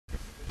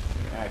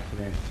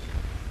accent.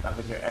 Stop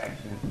with your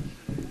accent.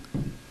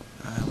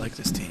 I like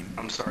this team.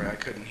 I'm sorry, I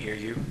couldn't hear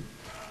you.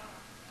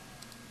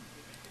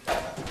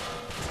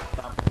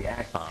 Stop with the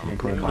accent.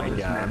 Oh my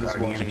God, I'm just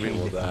watching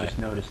people die. Just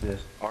noticed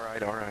this.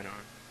 Alright. I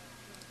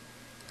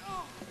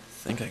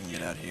think I can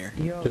get out of here.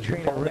 Yo,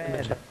 Trainer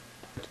Red.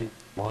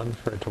 One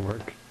for it to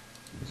work.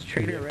 Is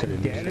Trainer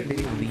Red dead or did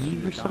he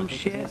leave or some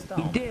shit?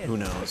 He did. Who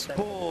knows?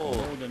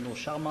 De nos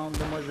charmantes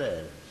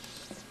demoiselles.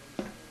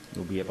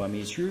 N'oubliez pas,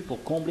 messieurs,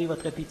 pour combler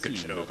votre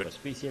appétit, notre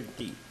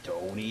spécialité,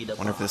 Tony de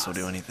Wonder if this will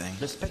do anything.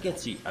 Le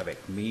spaghetti avec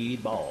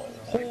meatball.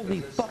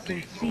 Holy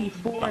fucking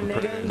C4,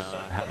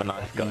 niggas. Have a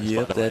knife, guys.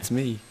 Yep, that's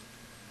me.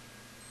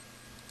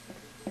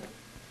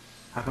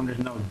 How come there's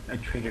no a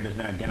traitor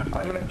doesn't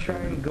identify? I'm gonna try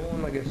and go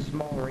on like a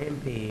small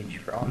rampage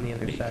for on the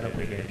other side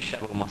over here.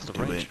 Shovel must have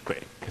Do raged it.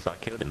 quick, because I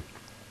killed him.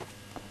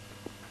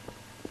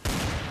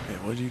 Hey,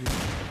 what'd you do?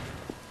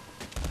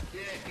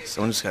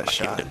 Someone just got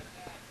shot. him.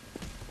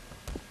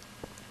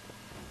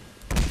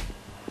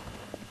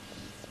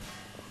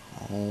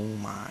 Oh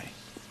my.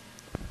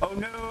 Oh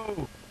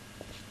no!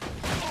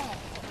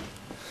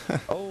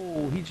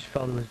 Oh, he just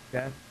fell to his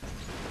death.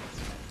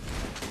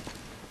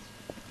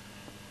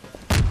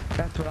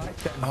 That's what I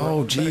said. bro.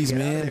 Oh, You better jeez, get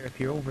out of man. there if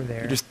you're over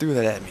there. You just threw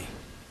that at me.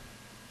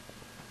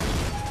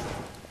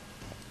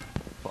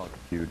 Fuck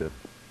you, dude.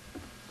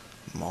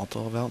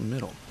 Molotov out in the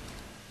middle.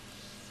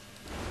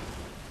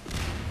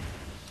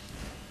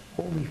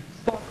 Holy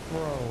fuck,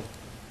 bro.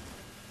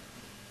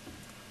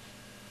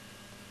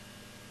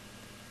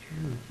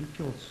 Dude, you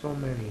killed so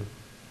many.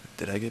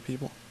 Did I get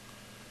people?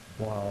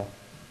 Wow.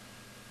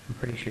 I'm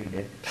pretty sure you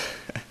did.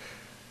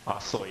 I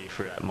saw you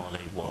through that molly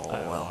wall.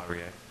 Oh, well.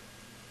 Mario.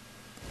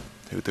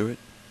 Who threw it?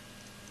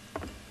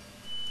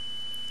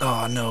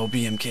 Oh no,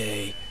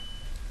 BMK.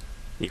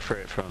 You threw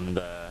it from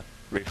the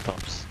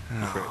rooftops.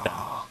 You threw it down.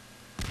 Oh,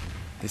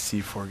 his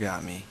C4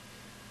 got me.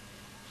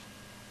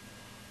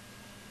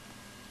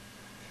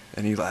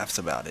 And he laughs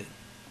about it.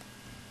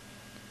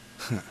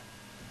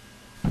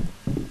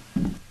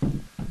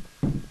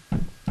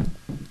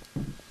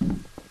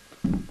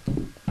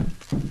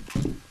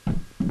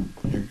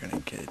 You're gonna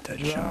get that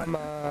shot.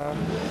 Drama.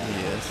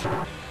 Yes.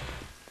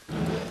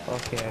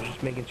 Okay, I was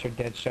just making sure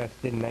Deadshots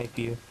didn't knife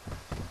you.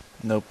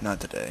 Nope, not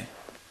today.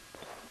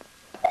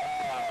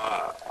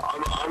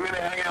 I'm gonna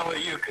hang out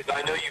with you because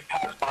I know you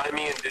passed by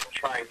me and didn't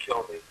try and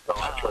kill me, so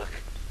I trust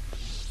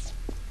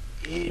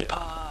you.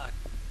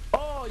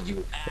 Oh,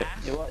 you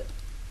ass! You what?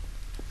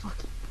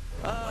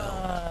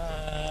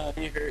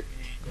 You hurt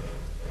me.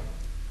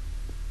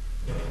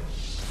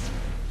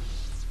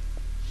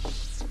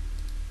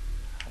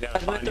 I gotta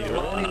find you.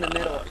 in the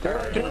middle.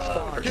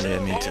 Yeah,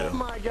 me too. Oh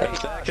my god!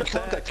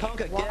 Tonka,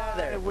 get out of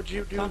there. Why would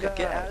you do Tonka, that?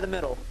 get out of the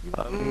middle.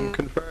 I'm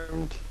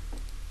confirmed.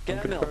 Get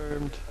out of the middle.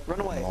 Confirmed. Run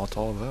away.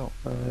 Molotov out.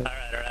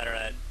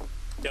 Alright.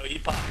 Yo,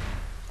 eat pop.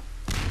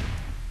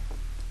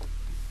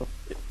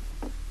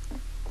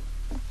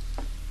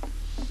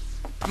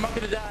 I'm not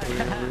gonna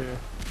die.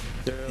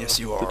 Yes,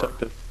 you are.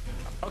 Detective.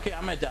 Okay,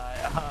 I'm gonna die.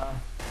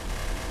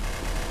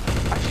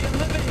 Actually, I'm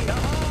living.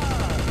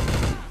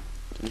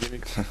 Can you give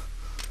me...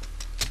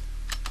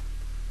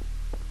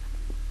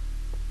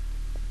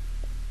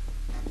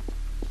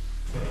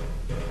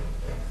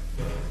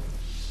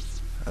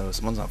 Oh,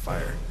 someone's on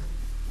fire.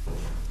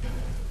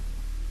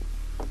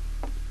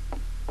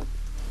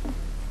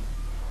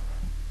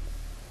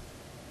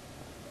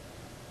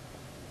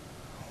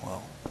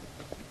 Well,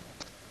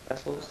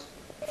 Assholes.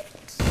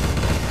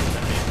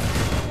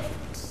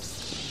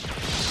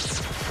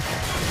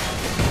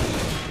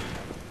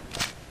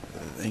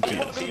 thank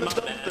you. See, my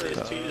man,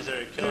 these cheese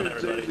are killing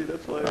everybody.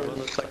 That's why I'm on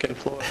the second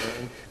floor,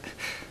 man.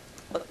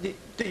 Dude,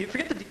 you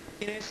forget the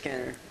DNA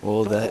scanner.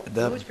 Well, Who that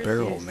was that your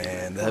barrel, DNA man,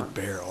 scanner? Come that on.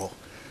 barrel.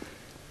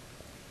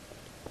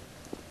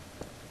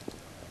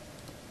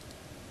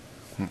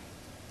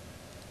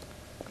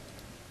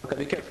 Okay,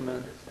 be careful,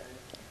 man.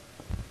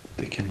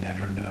 They can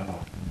never know.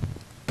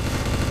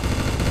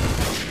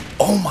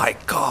 Oh my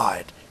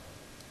god!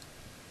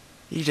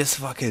 He just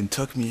fucking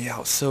took me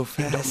out so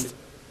fast.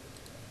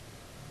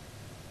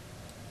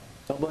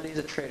 Nobody's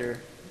a traitor.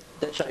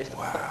 Deadshot is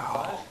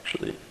Wow.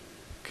 Actually,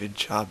 Good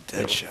job,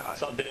 Deadshot.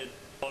 What's up, dude?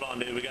 Hold on,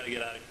 dude. We gotta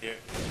get out of here.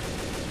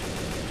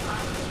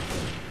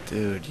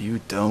 Dude,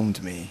 you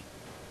domed me.